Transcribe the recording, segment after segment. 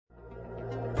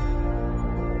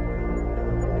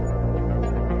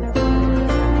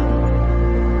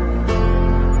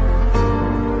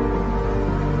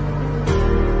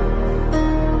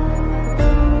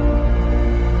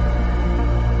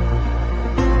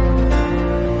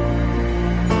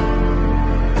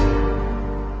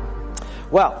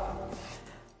Well,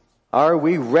 are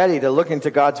we ready to look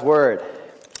into God's Word?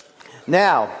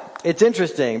 Now, it's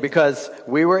interesting because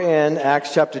we were in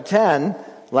Acts chapter 10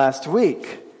 last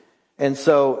week. And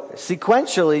so,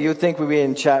 sequentially, you'd think we'd be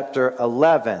in chapter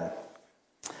 11.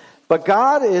 But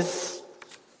God is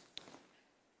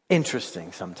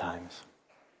interesting sometimes.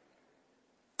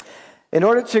 In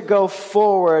order to go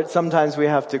forward, sometimes we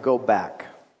have to go back.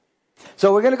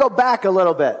 So we're going to go back a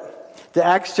little bit to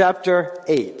Acts chapter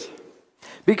 8.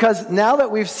 Because now that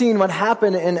we've seen what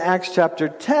happened in Acts chapter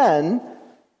 10,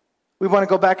 we want to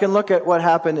go back and look at what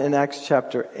happened in Acts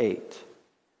chapter 8.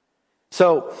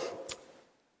 So,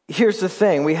 here's the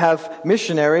thing. We have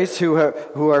missionaries who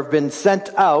have been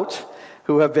sent out,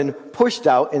 who have been pushed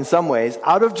out in some ways,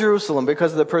 out of Jerusalem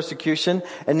because of the persecution,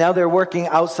 and now they're working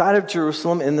outside of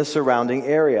Jerusalem in the surrounding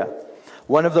area.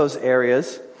 One of those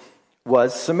areas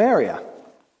was Samaria.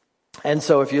 And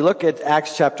so if you look at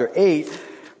Acts chapter 8,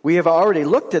 we have already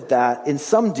looked at that in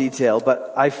some detail,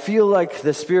 but I feel like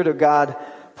the Spirit of God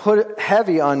put it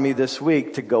heavy on me this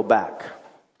week to go back.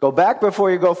 Go back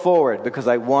before you go forward, because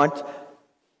I want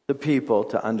the people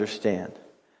to understand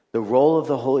the role of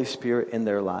the Holy Spirit in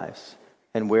their lives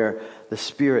and where the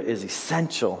Spirit is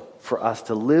essential for us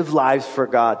to live lives for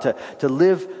God, to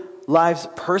live lives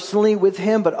personally with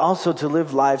Him, but also to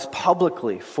live lives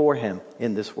publicly for Him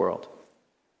in this world.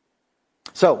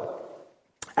 So,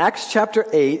 Acts chapter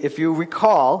 8, if you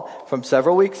recall from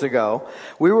several weeks ago,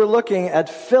 we were looking at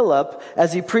Philip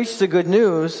as he preached the good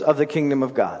news of the kingdom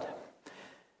of God.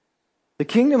 The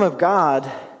kingdom of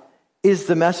God is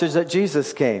the message that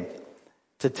Jesus came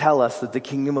to tell us, that the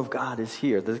kingdom of God is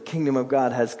here. The kingdom of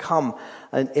God has come.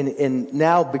 And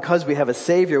now, because we have a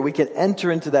Savior, we can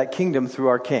enter into that kingdom through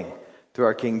our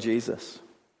King Jesus.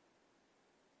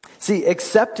 See,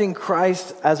 accepting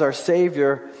Christ as our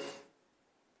Savior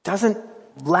doesn't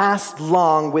last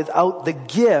long without the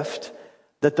gift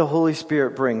that the Holy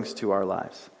Spirit brings to our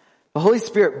lives. The Holy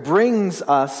Spirit brings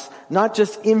us not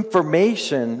just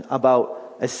information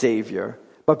about a Savior,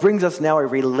 but brings us now a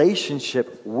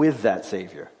relationship with that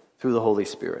Savior through the Holy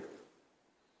Spirit.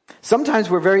 Sometimes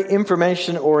we're very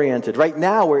information-oriented. Right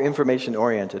now we're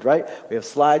information-oriented, right? We have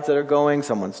slides that are going,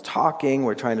 someone's talking,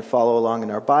 we're trying to follow along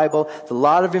in our Bible. It's a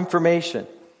lot of information.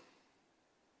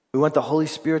 We want the Holy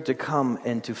Spirit to come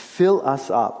and to fill us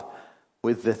up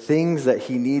with the things that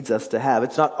He needs us to have.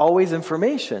 It's not always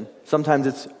information. Sometimes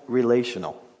it's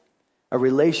relational. A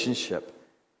relationship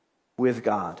with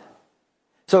God.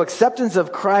 So acceptance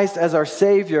of Christ as our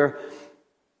Savior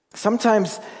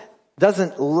sometimes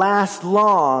doesn't last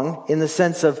long in the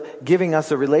sense of giving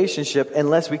us a relationship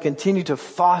unless we continue to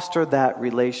foster that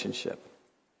relationship.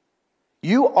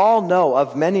 You all know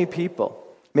of many people.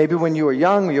 Maybe when you were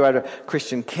young, you were at a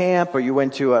Christian camp, or you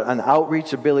went to an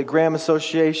outreach a Billy Graham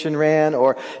Association ran,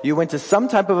 or you went to some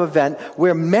type of event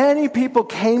where many people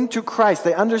came to Christ.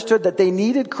 They understood that they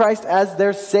needed Christ as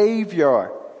their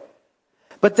Savior.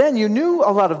 But then you knew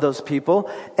a lot of those people,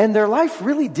 and their life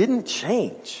really didn't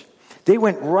change. They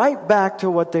went right back to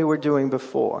what they were doing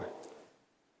before.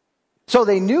 So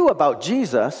they knew about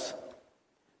Jesus,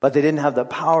 but they didn't have the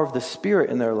power of the Spirit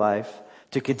in their life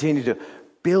to continue to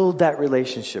build that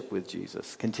relationship with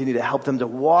Jesus. Continue to help them to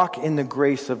walk in the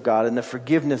grace of God and the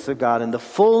forgiveness of God and the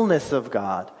fullness of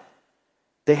God.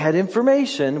 They had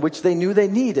information which they knew they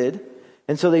needed,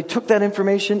 and so they took that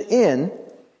information in,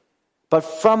 but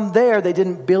from there they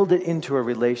didn't build it into a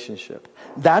relationship.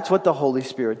 That's what the Holy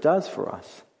Spirit does for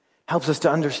us. Helps us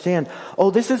to understand,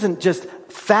 this isn't just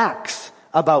facts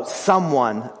about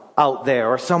someone out there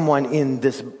or someone in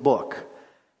this book.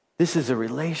 This is a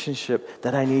relationship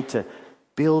that I need to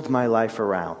build my life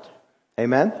around.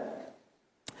 Amen?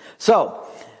 So,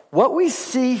 what we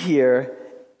see here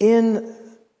in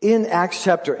Acts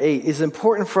chapter 8 is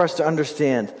important for us to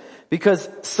understand, because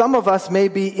some of us may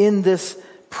be in this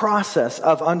process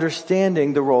of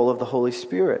understanding the role of the Holy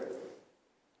Spirit.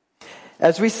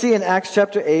 As we see in Acts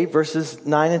chapter 8, verses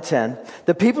 9 and 10,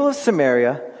 the people of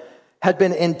Samaria had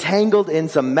been entangled in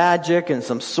some magic and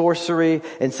some sorcery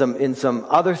and in some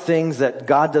other things that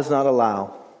God does not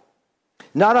allow.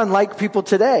 Not unlike people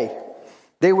today.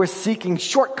 They were seeking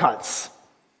shortcuts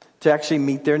to actually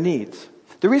meet their needs.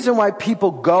 The reason why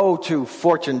people go to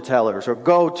fortune tellers or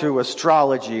go to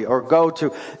astrology or go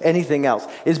to anything else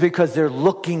is because they're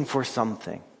looking for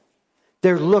something.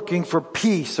 They're looking for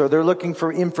peace, or they're looking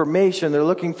for information. They're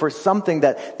looking for something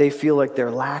that they feel like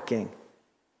they're lacking.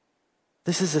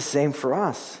 This is the same for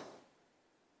us.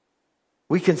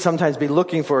 We can sometimes be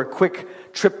looking for a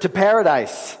quick trip to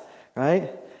paradise, right?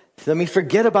 Let me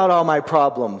forget about all my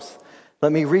problems.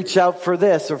 Let me reach out for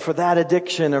this or for that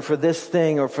addiction or for this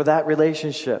thing or for that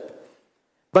relationship.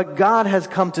 But God has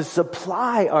come to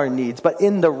supply our needs, but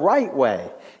in the right way,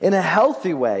 in a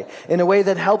healthy way, in a way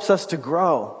that helps us to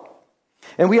grow.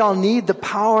 And we all need the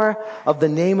power of the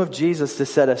name of Jesus to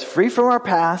set us free from our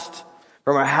past,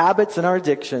 from our habits and our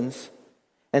addictions,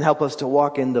 and help us to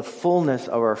walk in the fullness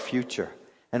of our future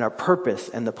and our purpose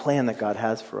and the plan that God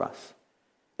has for us.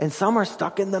 And some are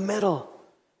stuck in the middle.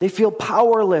 They feel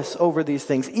powerless over these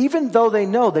things, even though they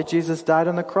know that Jesus died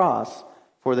on the cross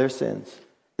for their sins.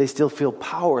 They still feel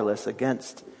powerless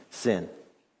against sin.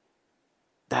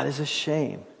 That is a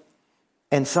shame.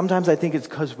 And sometimes I think it's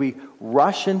because we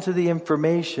rush into the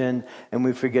information and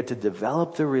we forget to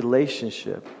develop the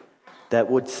relationship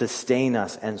that would sustain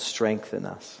us and strengthen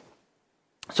us.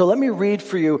 So let me read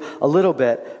for you a little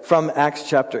bit from Acts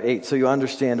chapter 8 so you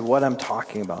understand what I'm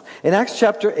talking about. In Acts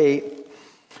chapter 8,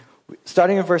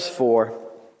 starting in verse 4,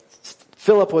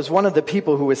 Philip was one of the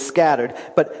people who was scattered.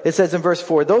 But it says in verse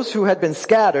 4, those who had been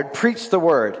scattered preached the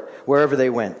word wherever they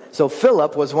went. So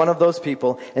Philip was one of those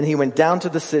people, and he went down to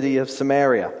the city of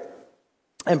Samaria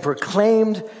and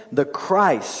proclaimed the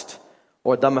Christ,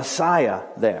 or the Messiah,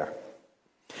 there.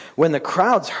 When the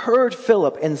crowds heard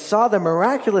Philip and saw the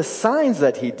miraculous signs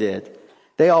that he did,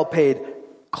 they all paid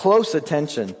close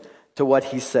attention to what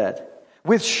he said.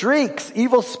 With shrieks,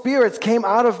 evil spirits came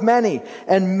out of many,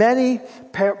 and many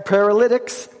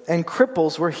paralytics and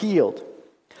cripples were healed.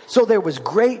 So there was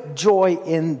great joy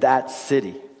in that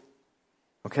city.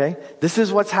 Okay? This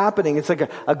is what's happening. It's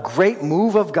like a great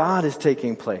move of God is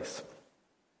taking place.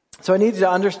 So I need you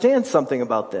to understand something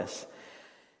about this.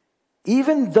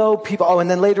 Even though people,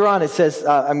 and then later on it says,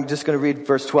 I'm just going to read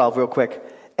verse 12 real quick.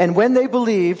 And when they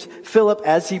believed Philip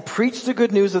as he preached the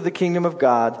good news of the kingdom of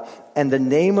God and the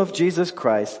name of Jesus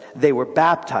Christ, they were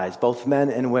baptized, both men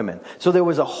and women. So there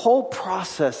was a whole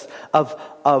process of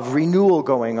renewal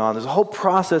going on. There's a whole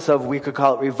process of, we could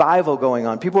call it revival going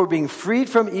on. People were being freed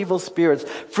from evil spirits,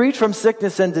 freed from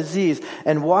sickness and disease,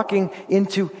 and walking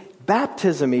into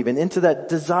baptism even, into that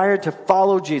desire to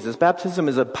follow Jesus. Baptism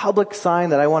is a public sign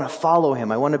that I want to follow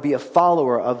him. I want to be a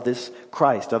follower of this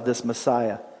Christ, of this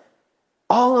Messiah.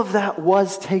 All of that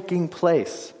was taking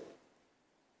place.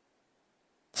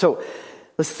 So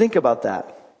let's think about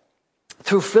that.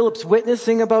 Through Philip's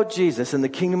witnessing about Jesus and the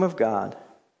kingdom of God,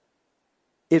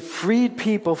 it freed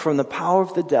people from the power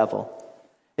of the devil.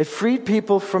 It freed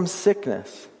people from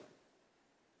sickness.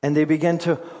 And they began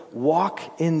to walk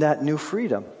in that new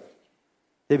freedom.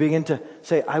 They begin to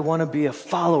say, I want to be a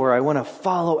follower. I want to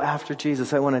follow after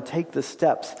Jesus. I want to take the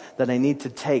steps that I need to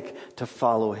take to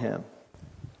follow him.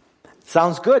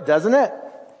 Sounds good, doesn't it?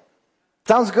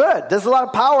 Sounds good. There's a lot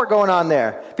of power going on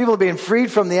there. People are being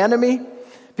freed from the enemy.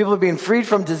 People are being freed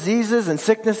from diseases and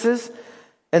sicknesses.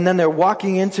 And then they're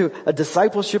walking into a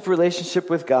discipleship relationship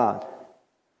with God.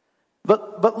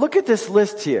 But look at this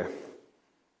list here.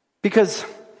 Because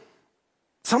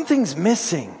something's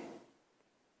missing.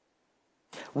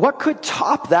 What could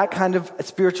top that kind of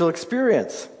spiritual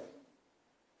experience?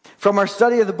 From our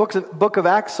study of the book of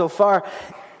Acts so far,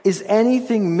 is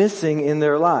anything missing in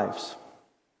their lives?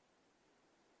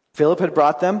 Philip had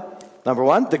brought them, number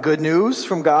one, the good news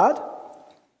from God.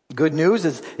 Good news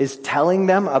is telling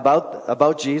them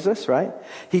about Jesus, right?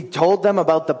 He told them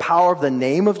about the power of the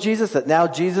name of Jesus, that now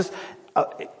Jesus,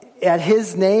 at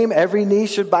his name, every knee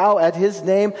should bow. At his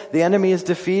name, the enemy is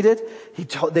defeated.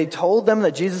 They told them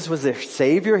that Jesus was their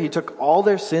Savior. He took all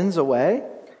their sins away.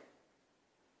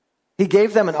 He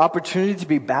gave them an opportunity to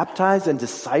be baptized and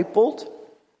discipled.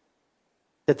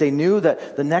 That they knew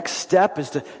that the next step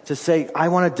is to say, I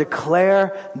want to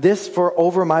declare this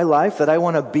over my life, that I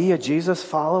want to be a Jesus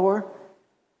follower.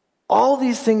 All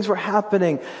these things were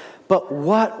happening, but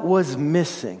what was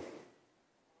missing?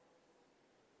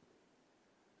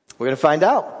 We're going to find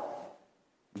out.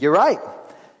 You're right.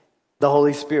 The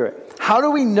Holy Spirit. How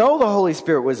do we know the Holy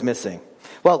Spirit was missing?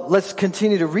 Well, let's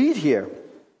continue to read here.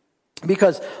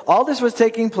 Because all this was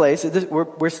taking place,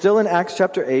 we're still in Acts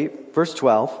chapter 8, verse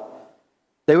 12.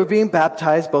 They were being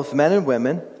baptized, both men and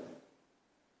women.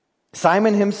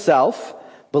 Simon himself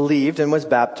believed and was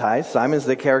baptized. Simon's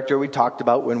the character we talked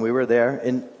about when we were there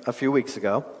a few weeks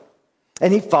ago.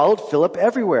 And he followed Philip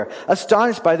everywhere,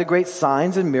 astonished by the great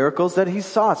signs and miracles that he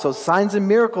saw. So signs and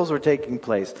miracles were taking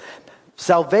place.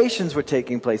 Salvations were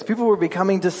taking place. People were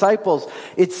becoming disciples.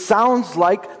 It sounds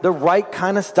like the right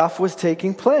kind of stuff was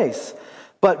taking place.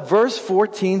 But verse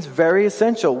 14 is very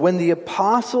essential. When the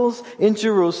apostles in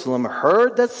Jerusalem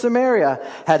heard that Samaria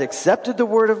had accepted the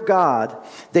word of God,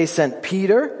 they sent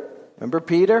Peter. Remember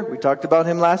Peter? We talked about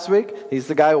him last week. He's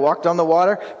the guy who walked on the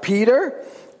water. Peter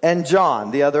and John,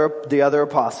 the other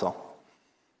apostle.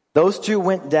 Those two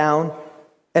went down,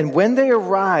 and when they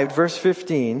arrived, verse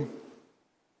 15,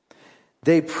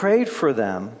 They prayed for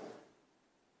them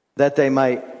that they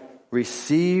might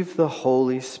receive the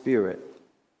Holy Spirit.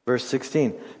 Verse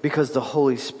 16, because the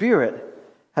Holy Spirit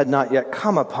had not yet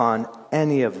come upon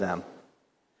any of them.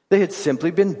 They had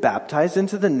simply been baptized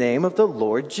into the name of the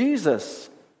Lord Jesus.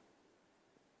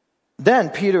 Then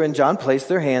Peter and John placed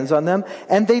their hands on them,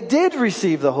 and they did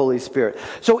receive the Holy Spirit.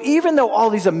 So even though all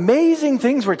these amazing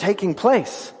things were taking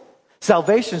place,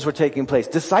 salvations were taking place,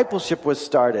 discipleship was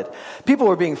started, people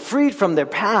were being freed from their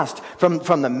past, from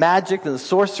the magic and the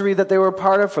sorcery that they were a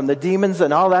part of, from the demons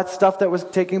and all that stuff that was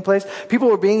taking place, people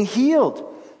were being healed.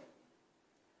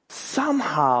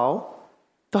 Somehow,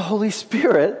 the Holy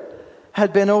Spirit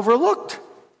had been overlooked.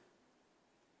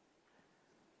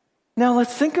 Now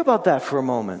let's think about that for a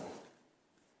moment.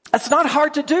 That's not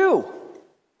hard to do,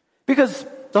 because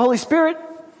the Holy Spirit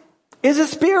is a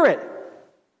spirit,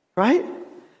 right?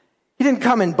 He didn't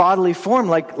come in bodily form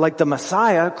like the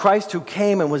Messiah, Christ, who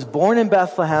came and was born in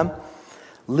Bethlehem,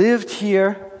 lived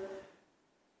here,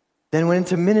 then went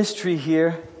into ministry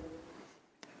here,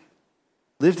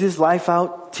 lived his life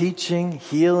out, teaching,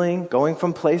 healing, going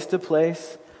from place to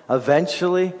place,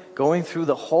 eventually going through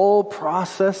the whole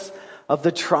process of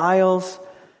the trials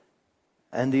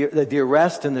and the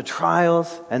arrest and the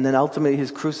trials, and then ultimately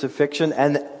his crucifixion,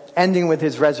 and ending with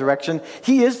his resurrection.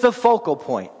 He is the focal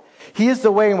point. He is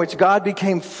the way in which God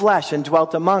became flesh and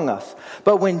dwelt among us.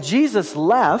 But when Jesus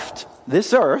left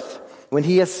this earth, when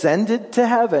he ascended to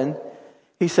heaven,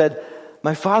 he said,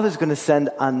 my Father's going to send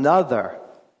another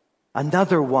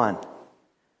one,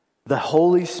 the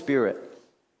Holy Spirit.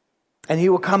 And he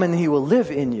will come and he will live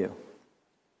in you.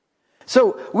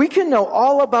 So we can know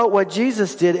all about what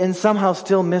Jesus did and somehow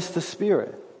still miss the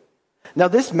Spirit. Now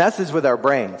this messes with our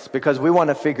brains because we want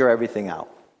to figure everything out.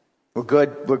 We're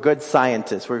good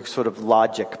scientists. We're sort of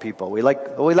logic people. We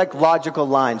like logical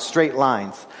lines, straight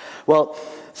lines. Well,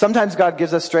 sometimes God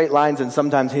gives us straight lines and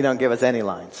sometimes he don't give us any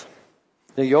lines.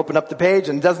 You open up the page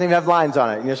and it doesn't even have lines on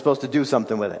it and you're supposed to do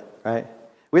something with it, right?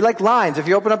 We like lines. If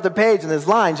you open up the page and there's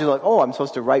lines, you're like, oh, I'm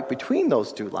supposed to write between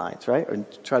those two lines, right? Or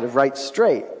try to write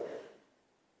straight.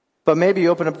 But maybe you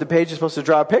open up the page, you're supposed to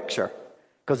draw a picture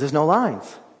because there's no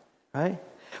lines, right?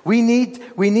 We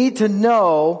need to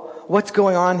know what's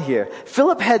going on here.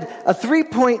 Philip had a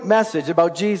 3-point message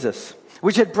about Jesus,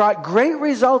 which had brought great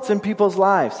results in people's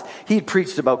lives. He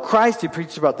preached about Christ. He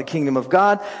preached about the kingdom of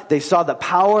God. They saw the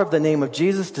power of the name of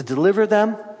Jesus to deliver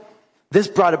them. This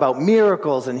brought about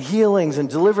miracles and healings and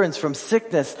deliverance from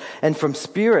sickness and from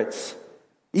spirits,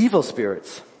 evil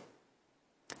spirits.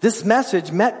 This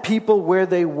message met people where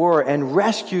they were and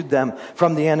rescued them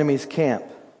from the enemy's camp.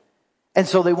 And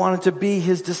so they wanted to be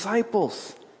his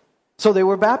disciples. So they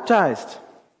were baptized.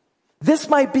 This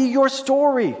might be your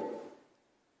story.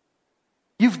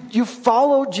 You've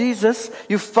followed Jesus.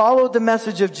 You've followed the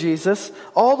message of Jesus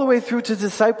all the way through to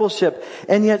discipleship.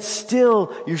 And yet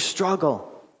still you struggle.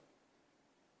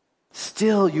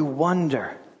 Still you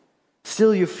wonder.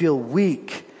 Still you feel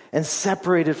weak and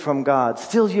separated from God.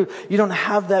 Still you don't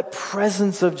have that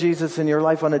presence of Jesus in your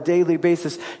life on a daily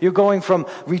basis. You're going from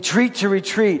retreat to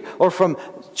retreat or from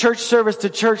church service to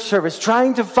church service,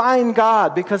 trying to find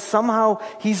God because somehow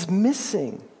he's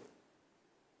missing.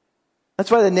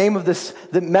 That's why the name of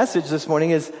the message this morning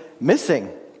is Missing, ?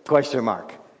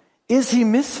 Is he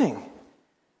missing?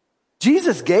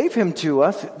 Jesus gave him to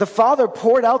us. The Father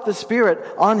poured out the Spirit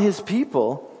on his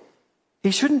people.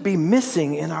 He shouldn't be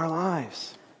missing in our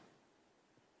lives.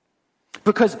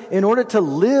 Because in order to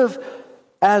live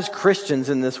as Christians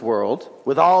in this world,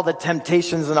 with all the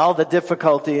temptations and all the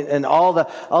difficulty and all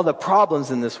the problems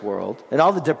in this world, and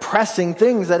all the depressing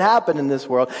things that happen in this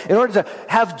world, in order to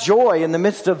have joy in the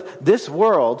midst of this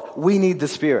world, we need the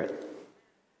Spirit.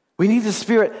 We need the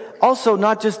Spirit also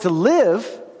not just to live,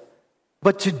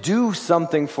 but to do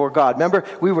something for God. Remember,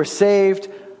 we were saved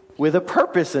with a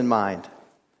purpose in mind,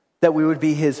 that we would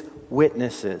be his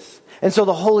witnesses. And so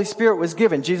the Holy Spirit was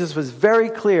given. Jesus was very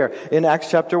clear in Acts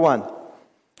chapter 1.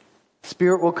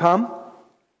 Spirit will come,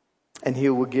 and he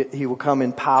will come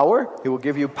in power. He will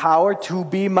give you power to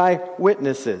be my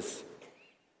witnesses.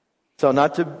 So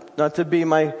not to be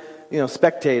my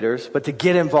spectators, but to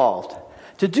get involved,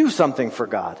 to do something for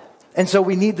God. And so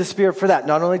we need the Spirit for that,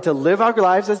 not only to live our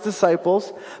lives as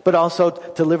disciples, but also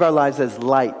to live our lives as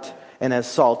light and as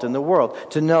salt in the world,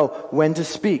 to know when to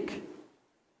speak,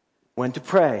 when to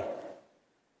pray,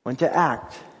 when to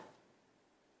act,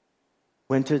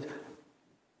 when to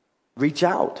reach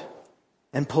out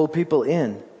and pull people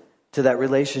in to that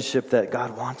relationship that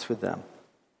God wants with them.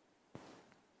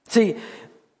 See,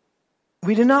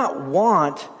 we do not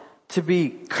want to be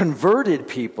converted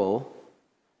people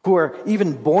who are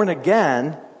even born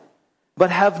again, but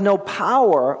have no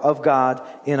power of God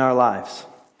in our lives.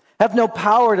 Have no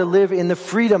power to live in the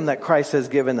freedom that Christ has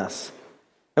given us.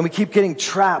 And we keep getting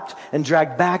trapped and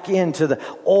dragged back into the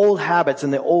old habits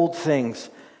and the old things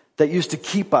that used to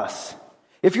keep us.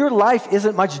 If your life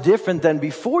isn't much different than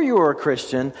before you were a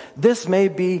Christian, this may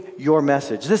be your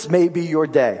message. This may be your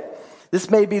day.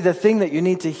 This may be the thing that you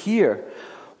need to hear.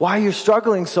 Why you're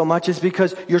struggling so much is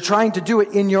because you're trying to do it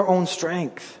in your own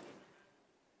strength.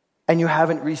 And you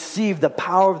haven't received the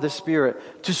power of the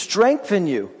Spirit to strengthen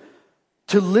you,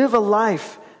 to live a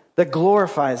life that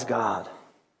glorifies God.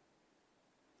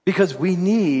 Because we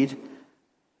need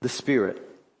the Spirit.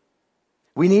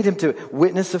 We need Him to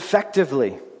witness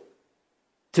effectively,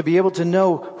 to be able to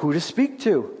know who to speak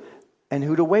to and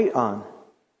who to wait on,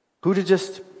 who to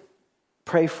just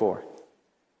pray for.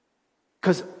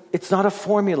 Because it's not a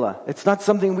formula. It's not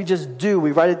something we just do.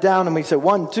 We write it down and we say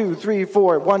 1, 2, 3,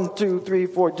 4, 1, 2, 3,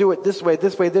 4, do it this way,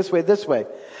 this way, this way, this way.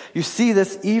 You see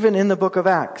this even in the book of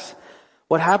Acts.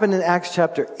 What happened in Acts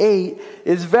chapter 8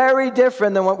 is very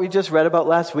different than what we just read about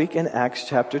last week in Acts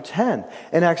chapter 10.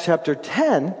 In Acts chapter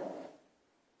 10,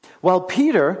 while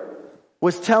Peter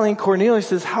was telling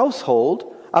Cornelius'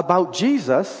 household about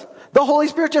Jesus, the Holy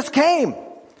Spirit just came.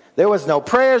 There was no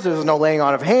prayers, there was no laying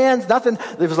on of hands, nothing.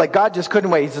 It was like God just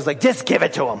couldn't wait. He's just like, just give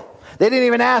it to them. They didn't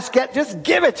even ask yet, just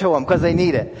give it to them because they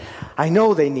need it. I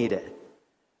know they need it.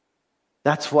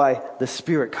 That's why the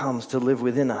Spirit comes to live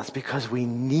within us, because we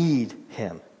need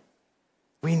Him.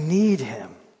 We need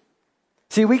Him.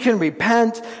 See, we can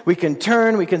repent, we can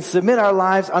turn, we can submit our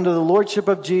lives under the lordship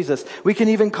of Jesus. We can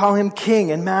even call Him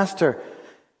King and Master.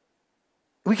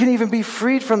 We can even be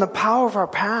freed from the power of our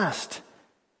past.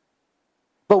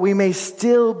 But we may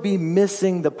still be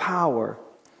missing the power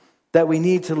that we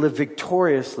need to live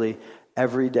victoriously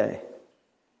every day.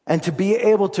 And to be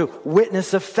able to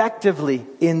witness effectively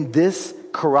in this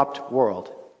corrupt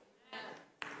world.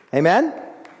 Amen?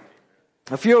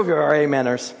 A few of you are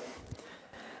ameners.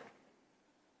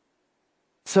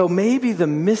 So maybe the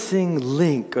missing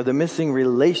link or the missing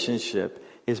relationship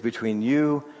is between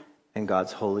you and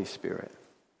God's Holy Spirit.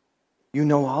 You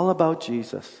know all about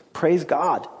Jesus. Praise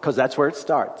God, because that's where it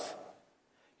starts.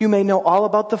 You may know all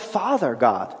about the Father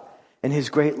God and His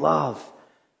great love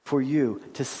for you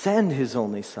to send His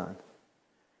only Son.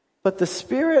 But the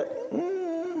Spirit,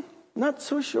 not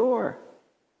so sure.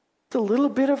 It's a little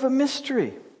bit of a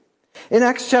mystery. In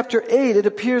Acts chapter 8, it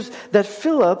appears that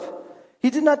Philip, he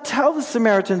did not tell the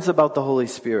Samaritans about the Holy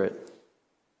Spirit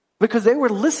because they were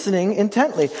listening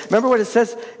intently. Remember what it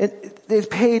says? They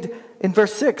paid, in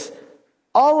verse 6,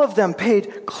 all of them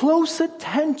paid close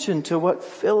attention to what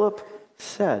Philip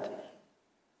said.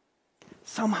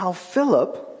 Somehow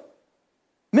Philip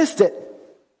missed it.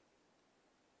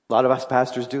 A lot of us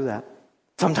pastors do that.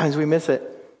 Sometimes we miss it.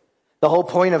 The whole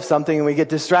point of something, and we get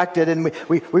distracted and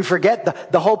we forget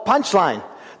the whole punchline.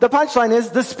 The punchline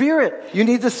is the Spirit. You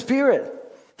need the Spirit.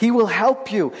 He will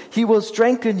help you. He will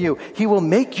strengthen you. He will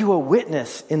make you a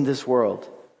witness in this world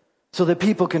so that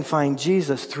people can find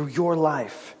Jesus through your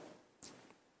life.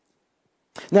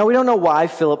 Now, we don't know why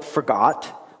Philip forgot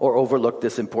or overlooked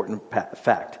this important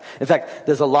fact. In fact,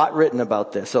 there's a lot written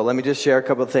about this, so let me just share a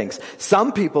couple of things.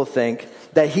 Some people think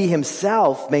that he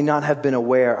himself may not have been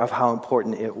aware of how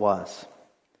important it was.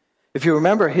 If you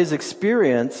remember his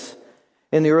experience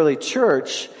in the early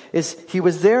church, is he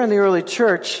was there in the early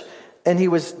church and he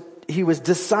was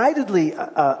decidedly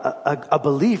a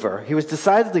believer. He was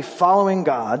decidedly following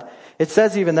God. It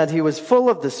says even that he was full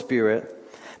of the Spirit.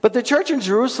 But the church in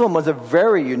Jerusalem was a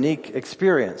very unique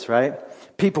experience, right?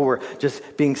 People were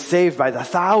just being saved by the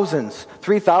thousands,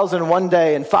 3,000 one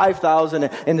day and 5,000.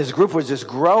 And this group was just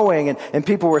growing and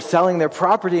people were selling their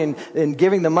property and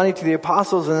giving the money to the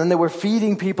apostles. And then they were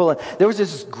feeding people. And there was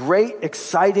this great,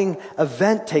 exciting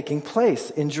event taking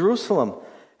place in Jerusalem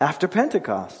after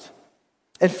Pentecost.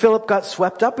 And Philip got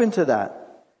swept up into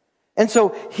that. And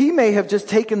so he may have just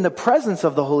taken the presence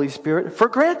of the Holy Spirit for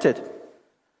granted.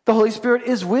 The Holy Spirit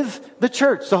is with the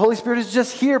church. The Holy Spirit is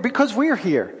just here because we're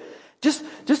here. Just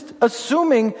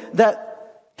assuming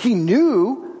that he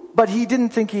knew, but he didn't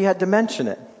think he had to mention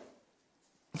it.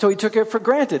 So he took it for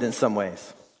granted in some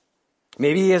ways.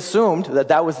 Maybe he assumed that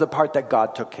that was the part that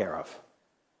God took care of.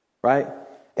 Right?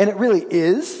 And it really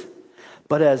is.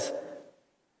 But as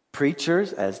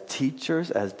preachers, as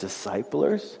teachers, as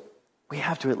disciplers, we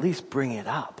have to at least bring it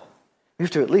up. We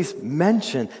have to at least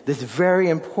mention this very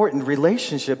important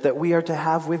relationship that we are to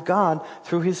have with God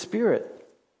through His Spirit.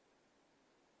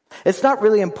 It's not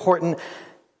really important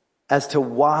as to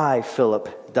why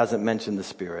Philip doesn't mention the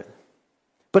Spirit.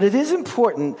 But it is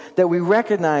important that we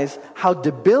recognize how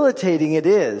debilitating it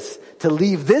is to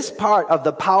leave this part of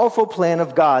the powerful plan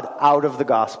of God out of the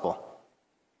gospel.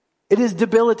 It is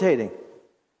debilitating.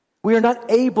 We are not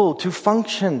able to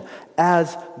function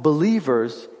as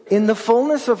believers in the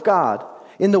fullness of God,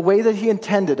 in the way that He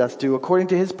intended us to, according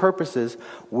to His purposes,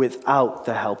 without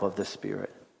the help of the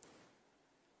Spirit.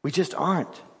 We just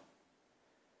aren't.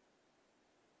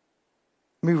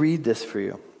 Let me read this for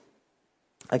you.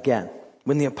 Again,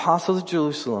 when the apostles of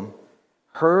Jerusalem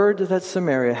heard that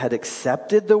Samaria had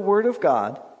accepted the word of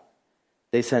God,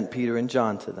 they sent Peter and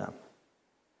John to them.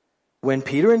 When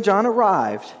Peter and John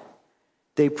arrived,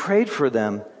 they prayed for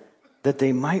them that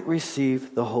they might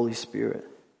receive the Holy Spirit,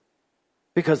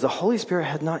 because the Holy Spirit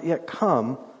had not yet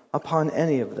come upon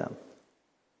any of them.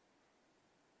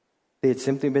 They had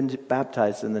simply been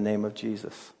baptized in the name of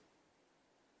Jesus.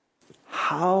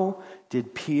 How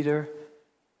did Peter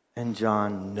and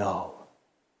John know?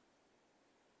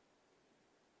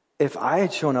 If I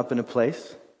had shown up in a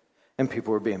place and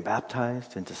people were being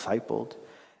baptized and discipled,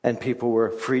 and people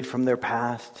were freed from their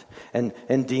past, and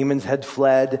demons had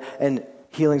fled, and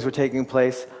healings were taking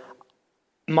place,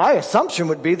 my assumption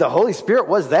would be the Holy Spirit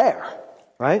was there,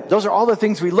 right? Those are all the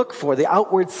things we look for, the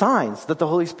outward signs that the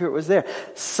Holy Spirit was there.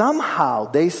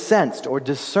 Somehow they sensed or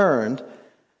discerned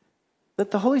that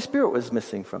the Holy Spirit was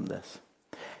missing from this.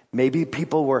 Maybe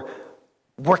people were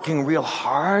working real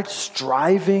hard,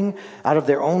 striving out of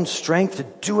their own strength to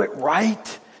do it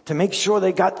right, to make sure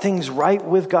they got things right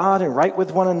with God and right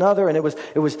with one another. And it was,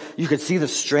 you could see the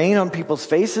strain on people's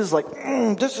faces, like,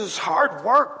 this is hard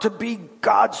work to be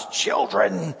God's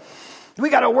children. We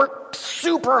got to work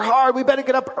super hard. We better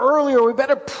get up earlier. We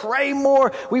better pray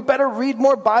more. We better read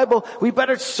more Bible. We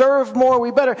better serve more.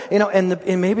 We better,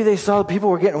 and maybe they saw people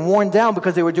were getting worn down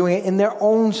because they were doing it in their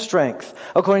own strength,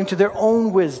 according to their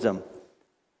own wisdom.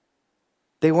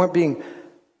 They weren't being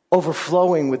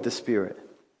overflowing with the Spirit.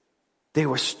 They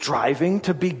were striving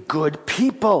to be good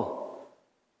people.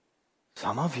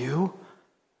 Some of you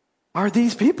are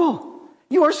these people.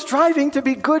 You are striving to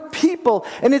be good people,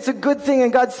 and it's a good thing,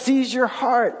 and God sees your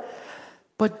heart.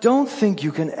 But don't think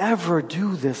you can ever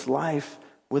do this life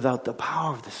without the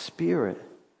power of the Spirit.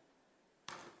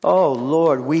 Oh,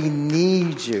 Lord, we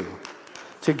need you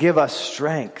to give us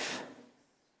strength,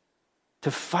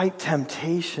 to fight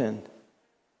temptation,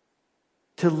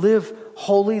 to live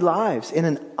holy lives in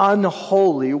an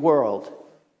unholy world.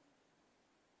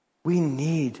 We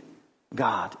need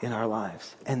God in our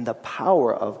lives and the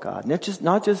power of God. Not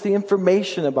just the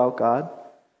information about God,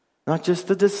 not just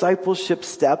the discipleship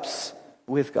steps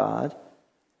with God,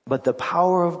 but the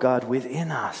power of God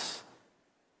within us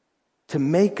to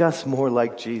make us more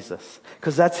like Jesus,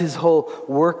 because that's His whole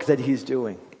work that He's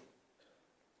doing.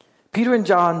 Peter and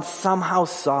John somehow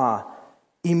saw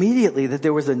immediately that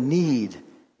there was a need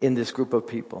in this group of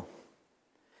people.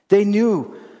 They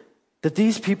knew that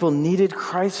these people needed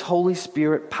Christ's Holy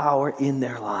Spirit power in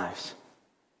their lives.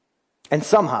 And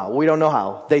somehow, we don't know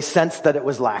how, they sensed that it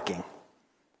was lacking.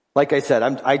 Like I said,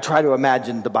 I try to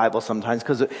imagine the Bible sometimes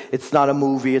because it's not a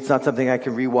movie. It's not something I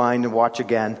can rewind and watch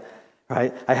again,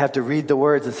 right? I have to read the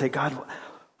words and say, God,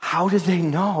 how did they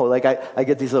know? Like I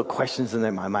get these little questions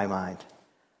in my mind.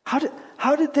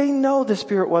 How did they know the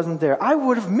Spirit wasn't there? I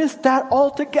would have missed that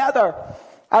altogether.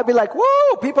 I'd be like,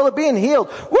 whoa, people are being healed.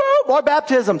 Whoa, more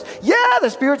baptisms. Yeah, the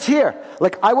Spirit's here.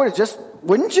 Like I would have just,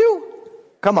 wouldn't you?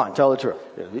 Come on, tell the truth.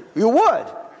 You would.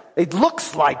 It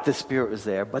looks like the Spirit was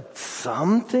there, but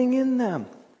something in them,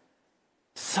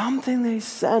 something they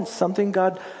sensed, something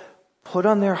God put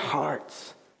on their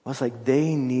hearts was like,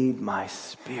 they need my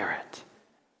Spirit.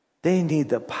 They need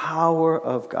the power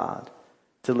of God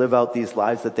to live out these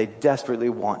lives that they desperately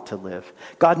want to live.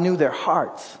 God knew their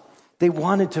hearts. They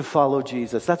wanted to follow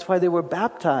Jesus. That's why they were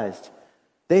baptized.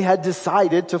 They had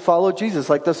decided to follow Jesus,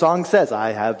 like the song says,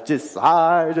 I have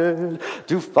decided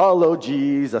to follow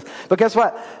Jesus. But guess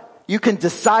what? You can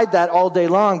decide that all day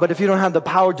long, but if you don't have the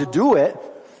power to do it,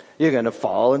 you're going to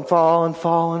fall and fall and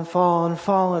fall and fall and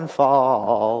fall and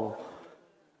fall.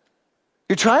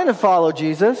 You're trying to follow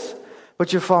Jesus,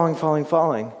 but you're falling.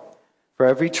 For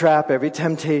every trap, every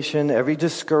temptation, every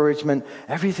discouragement,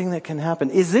 everything that can happen.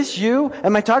 Is this you?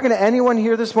 Am I talking to anyone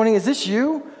here this morning? Is this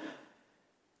you?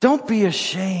 Don't be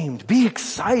ashamed. Be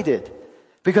excited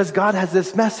because God has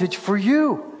this message for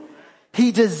you.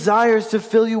 He desires to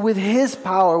fill you with His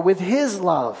power, with His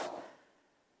love,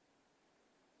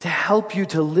 to help you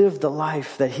to live the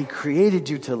life that He created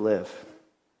you to live.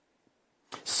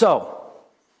 So,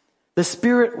 the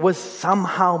Spirit was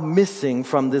somehow missing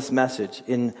from this message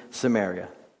in Samaria.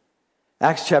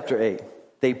 Acts chapter 8.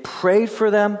 They prayed for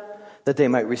them that they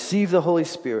might receive the Holy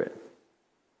Spirit.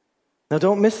 Now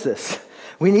don't miss this.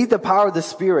 We need the power of the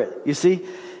Spirit. You see,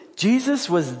 Jesus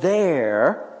was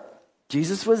there.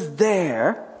 Jesus was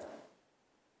there.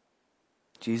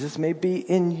 Jesus may be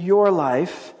in your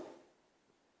life,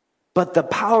 but the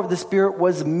power of the Spirit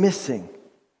was missing.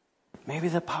 Maybe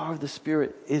the power of the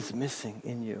Spirit is missing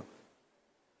in you.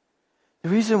 The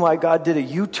reason why God did a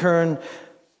U-turn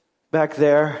back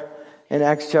there in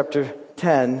Acts chapter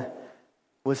 10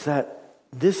 was that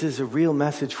this is a real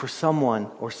message for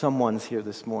someone or someone's here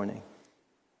this morning.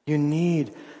 You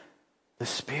need the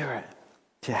Spirit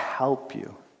to help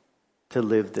you to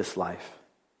live this life.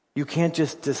 You can't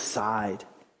just decide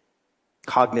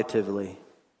cognitively.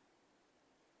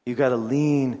 You got to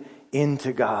lean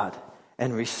into God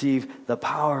and receive the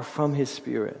power from His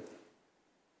Spirit.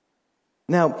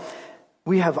 Now,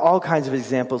 we have all kinds of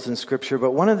examples in Scripture,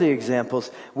 but one of the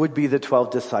examples would be the 12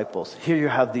 disciples. Here you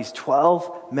have these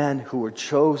 12 men who were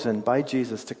chosen by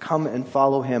Jesus to come and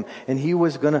follow Him, and He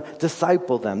was going to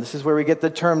disciple them. This is where we get the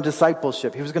term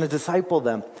discipleship. He was going to disciple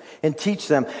them and teach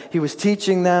them. He was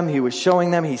teaching them. He was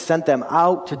showing them. He sent them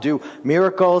out to do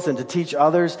miracles and to teach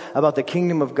others about the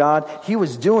kingdom of God. He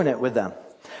was doing it with them.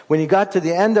 When He got to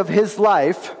the end of His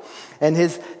life, and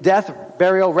His death,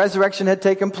 burial, resurrection had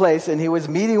taken place, and He was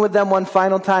meeting with them one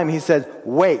final time, He said,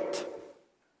 wait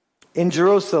in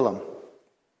Jerusalem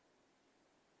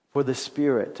for the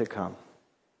Spirit to come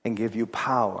and give you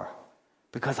power.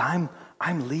 Because I'm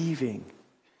leaving.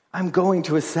 I'm going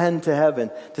to ascend to heaven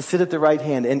to sit at the right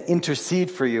hand and intercede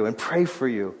for you and pray for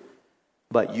you.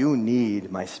 But you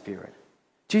need my Spirit.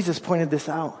 Jesus pointed this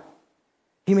out.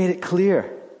 He made it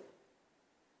clear.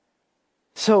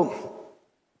 So,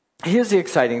 here's the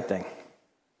exciting thing.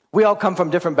 We all come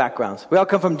from different backgrounds. We all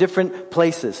come from different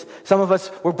places. Some of us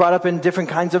were brought up in different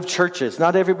kinds of churches.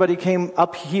 Not everybody came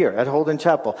up here at Holden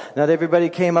Chapel. Not everybody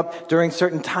came up during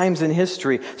certain times in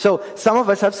history. So some of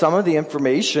us have some of the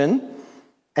information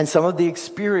and some of the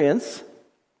experience.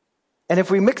 And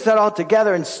if we mix that all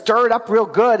together and stir it up real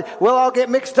good, we'll all get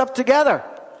mixed up together.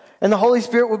 And the Holy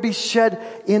Spirit will be shed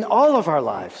in all of our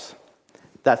lives.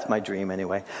 That's my dream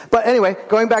anyway. But anyway,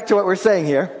 going back to what we're saying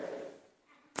here.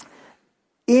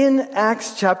 In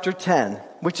Acts chapter 10,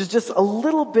 which is just a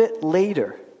little bit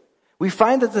later, we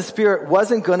find that the Spirit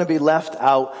wasn't going to be left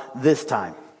out this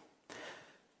time.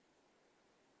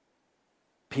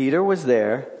 Peter was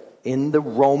there in the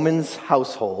Romans'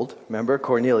 household. Remember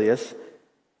Cornelius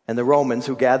and the Romans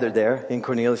who gathered there in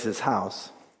Cornelius'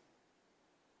 house.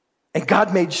 And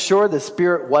God made sure the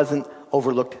Spirit wasn't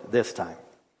overlooked this time.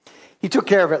 He took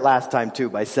care of it last time too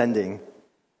by sending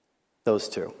those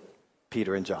two,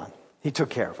 Peter and John. He took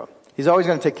care of them. He's always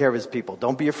going to take care of His people.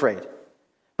 Don't be afraid.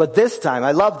 But this time,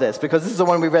 I love this because this is the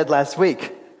one we read last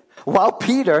week. While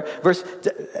Peter,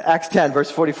 Acts 10,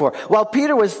 verse 44, while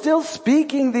Peter was still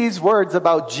speaking these words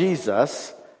about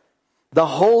Jesus, the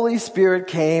Holy Spirit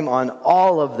came on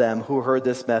all of them who heard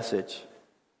this message.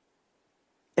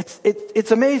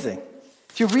 It's amazing.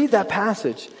 If you read that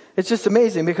passage, it's just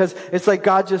amazing because it's like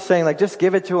God just saying, like, just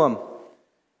give it to them.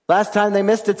 Last time they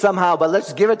missed it somehow, but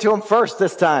let's give it to them first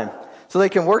this time so they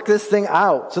can work this thing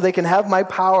out, so they can have my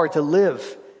power to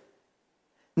live.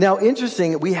 Now,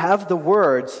 interesting, we have the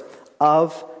words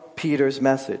of Peter's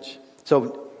message. So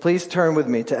please turn with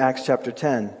me to Acts chapter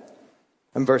 10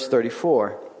 and verse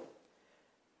 34.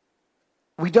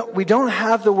 We don't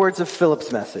have the words of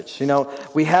Philip's message. You know,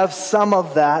 we have some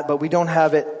of that, but we don't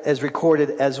have it as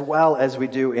recorded as well as we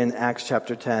do in Acts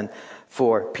chapter 10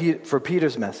 for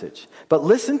Peter's message. But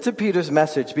listen to Peter's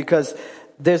message because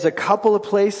there's a couple of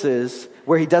places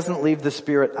where he doesn't leave the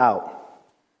Spirit out.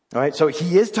 All right, so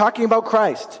he is talking about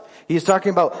Christ. He is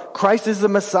talking about Christ is the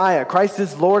Messiah. Christ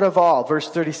is Lord of all. Verse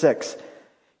 36.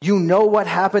 You know what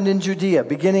happened in Judea,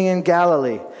 beginning in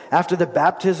Galilee, after the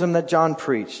baptism that John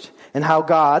preached. And how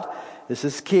God, this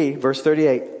is key, verse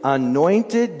 38,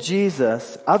 anointed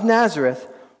Jesus of Nazareth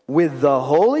with the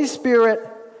Holy Spirit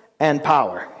and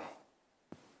power.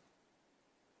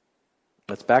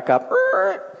 Let's back up.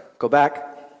 Go back.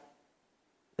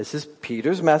 This is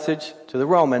Peter's message to the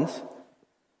Romans.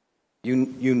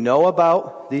 You know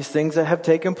about these things that have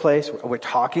taken place. We're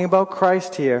talking about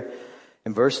Christ here.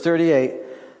 In verse 38,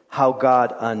 how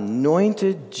God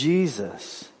anointed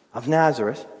Jesus of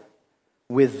Nazareth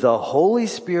with the Holy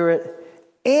Spirit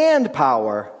and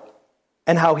power,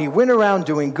 and how He went around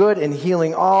doing good and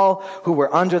healing all who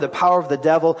were under the power of the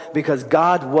devil because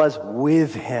God was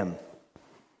with Him.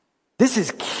 This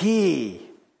is key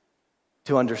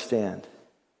to understand.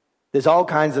 There's all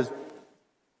kinds of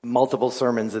multiple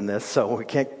sermons in this, so we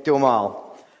can't do them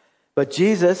all. But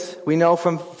Jesus, we know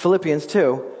from Philippians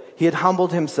 2, He had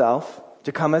humbled Himself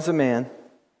to come as a man.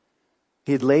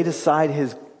 He had laid aside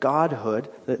His godhood,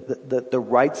 the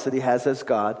rights that he has as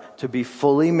God, to be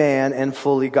fully man and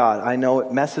fully God. I know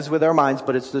it messes with our minds,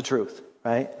 but it's the truth,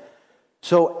 right?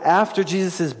 So after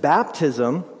Jesus'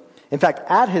 baptism, in fact,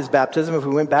 at his baptism, if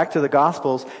we went back to the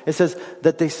Gospels, it says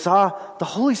that they saw the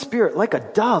Holy Spirit like a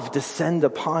dove descend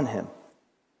upon him.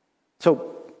 So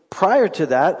prior to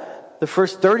that, the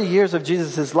first 30 years of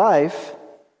Jesus' life,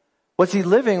 was he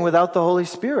living without the Holy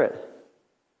Spirit?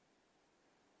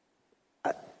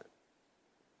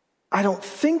 I don't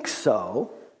think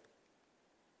so.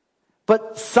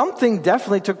 But something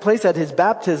definitely took place at his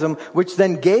baptism, which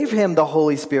then gave him the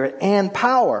Holy Spirit and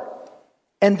power.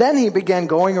 And then he began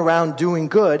going around doing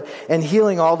good and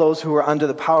healing all those who were under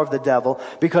the power of the devil,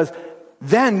 because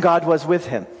then God was with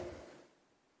him.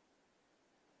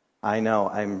 I know,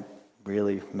 I'm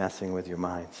really messing with your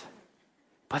minds.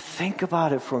 But think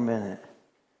about it for a minute.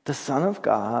 The Son of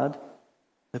God,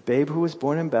 the babe who was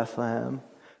born in Bethlehem,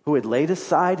 who had laid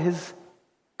aside his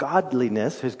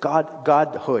godliness, his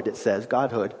godhood, it says,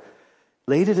 godhood,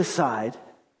 laid it aside,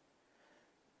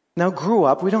 now grew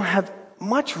up. We don't have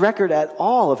much record at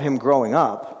all of him growing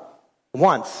up.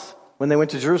 Once, when they went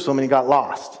to Jerusalem and he got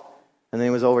lost, and then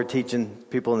he was over teaching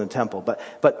people in the temple.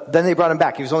 But then they brought him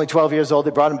back. He was only 12 years old.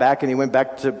 They brought him back, and he went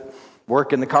back to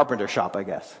work in the carpenter shop, I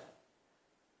guess.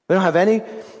 We don't have any.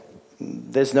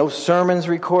 There's no sermons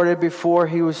recorded before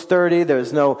he was 30.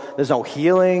 There's no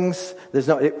healings. There's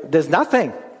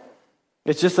nothing.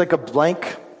 It's just like a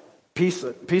blank piece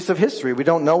of history. We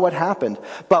don't know what happened.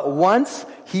 But once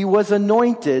he was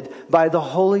anointed by the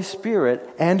Holy Spirit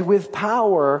and with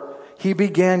power, he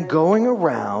began going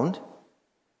around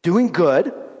doing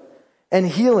good and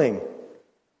healing,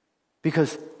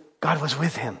 because God was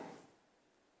with him.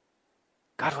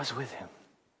 God was with him.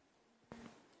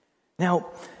 Now,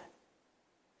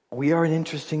 we are an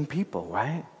interesting people,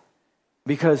 right?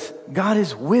 Because God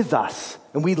is with us,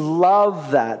 and we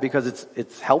love that because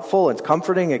it's helpful, it's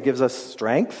comforting, it gives us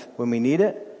strength when we need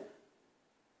it.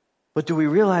 But do we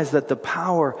realize that the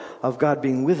power of God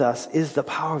being with us is the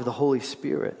power of the Holy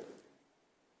Spirit?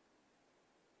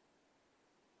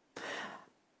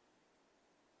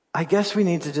 I guess we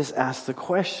need to just ask the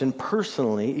question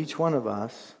personally, each one of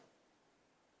us,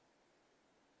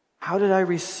 how did I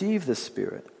receive the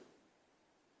Spirit?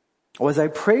 Was I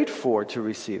prayed for to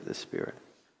receive the Spirit?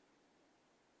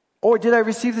 Or did I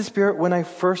receive the Spirit when I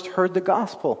first heard the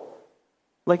gospel?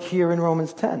 Like here in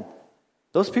Romans 10.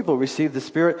 Those people received the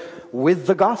Spirit with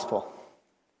the gospel.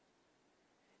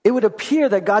 It would appear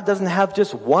that God doesn't have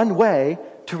just one way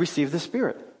to receive the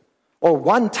Spirit, or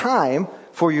one time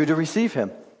for you to receive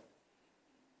him.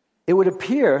 It would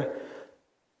appear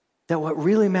that what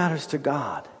really matters to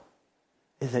God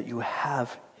is that you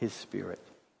have his Spirit,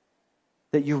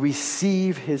 that you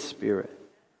receive his Spirit,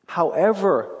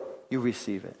 however you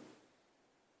receive it.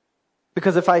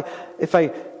 Because if I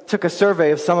took a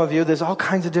survey of some of you, there's all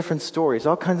kinds of different stories,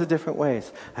 all kinds of different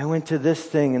ways. I went to this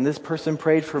thing and this person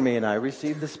prayed for me and I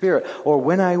received the Spirit. Or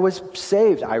when I was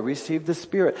saved, I received the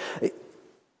Spirit.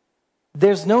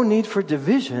 There's no need for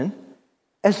division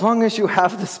as long as you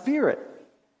have the Spirit.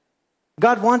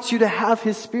 God wants you to have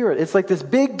his Spirit. It's like this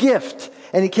big gift,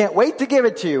 and he can't wait to give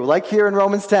it to you, like here in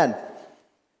Romans 10.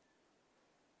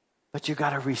 But you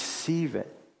got to receive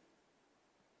it.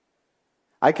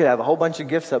 I could have a whole bunch of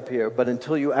gifts up here, but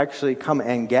until you actually come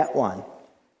and get one,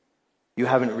 you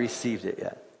haven't received it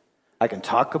yet. I can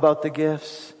talk about the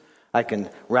gifts. I can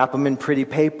wrap them in pretty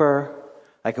paper.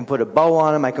 I can put a bow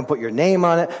on them. I can put your name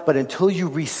on it. But until you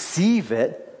receive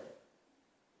it,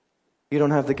 you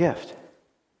don't have the gift.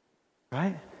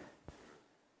 Right?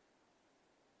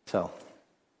 So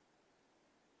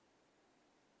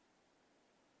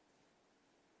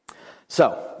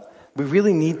we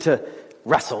really need to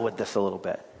wrestle with this a little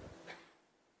bit.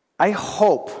 I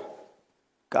hope,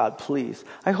 God, please,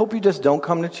 I hope you just don't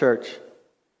come to church,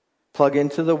 plug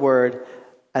into the Word,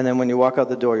 and then when you walk out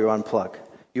the door, you unplug.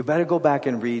 You better go back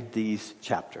and read these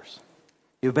chapters.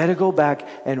 You better go back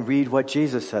and read what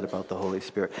Jesus said about the Holy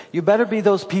Spirit. You better be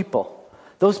those people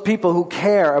who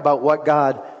care about what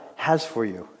God has for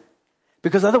you.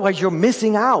 Because otherwise you're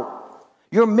missing out.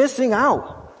 You're missing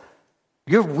out.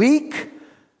 You're weak.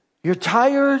 You're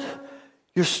tired.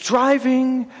 You're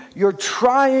striving. You're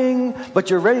trying, but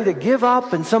you're ready to give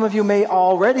up. And some of you may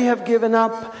already have given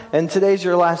up. And today's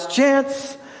your last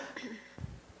chance.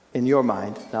 In your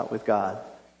mind, not with God.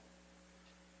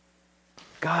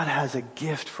 God has a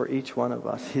gift for each one of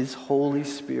us, his Holy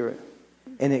Spirit.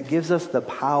 And it gives us the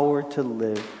power to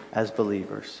live as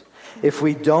believers. If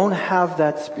we don't have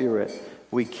that Spirit,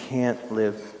 we can't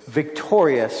live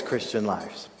victorious Christian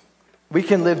lives. We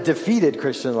can live defeated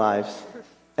Christian lives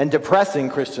and depressing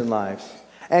Christian lives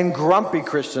and grumpy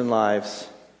Christian lives,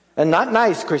 and not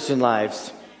nice Christian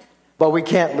lives, but we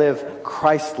can't live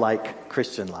Christ-like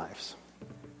Christian lives,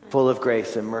 full of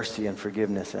grace and mercy and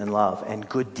forgiveness and love and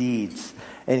good deeds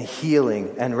and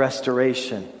healing and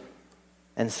restoration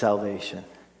and salvation.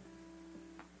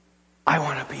 I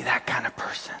want to be that kind of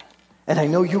person. And I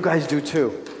know you guys do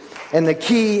too. And the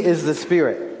key is the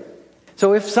Spirit.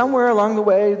 So if somewhere along the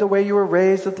way you were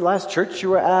raised at the last church you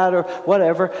were at or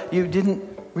whatever, you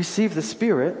didn't receive the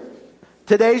Spirit,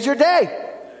 today's your day.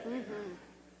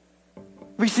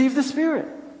 Receive the Spirit.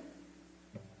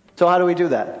 So how do we do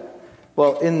that?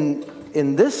 Well,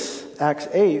 in this Acts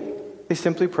 8, they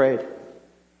simply prayed.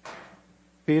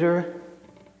 Peter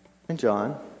and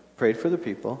John prayed for the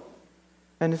people.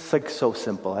 And it's like so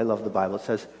simple. I love the Bible. It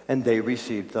says, and they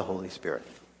received the Holy Spirit.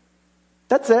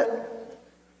 That's it.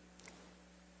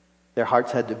 Their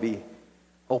hearts had to be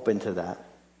open to that.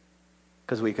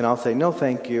 Because we can all say, no,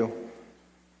 thank you.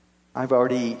 I've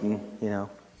already eaten,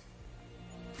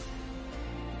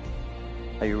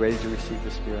 Are you ready to receive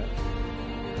the Spirit?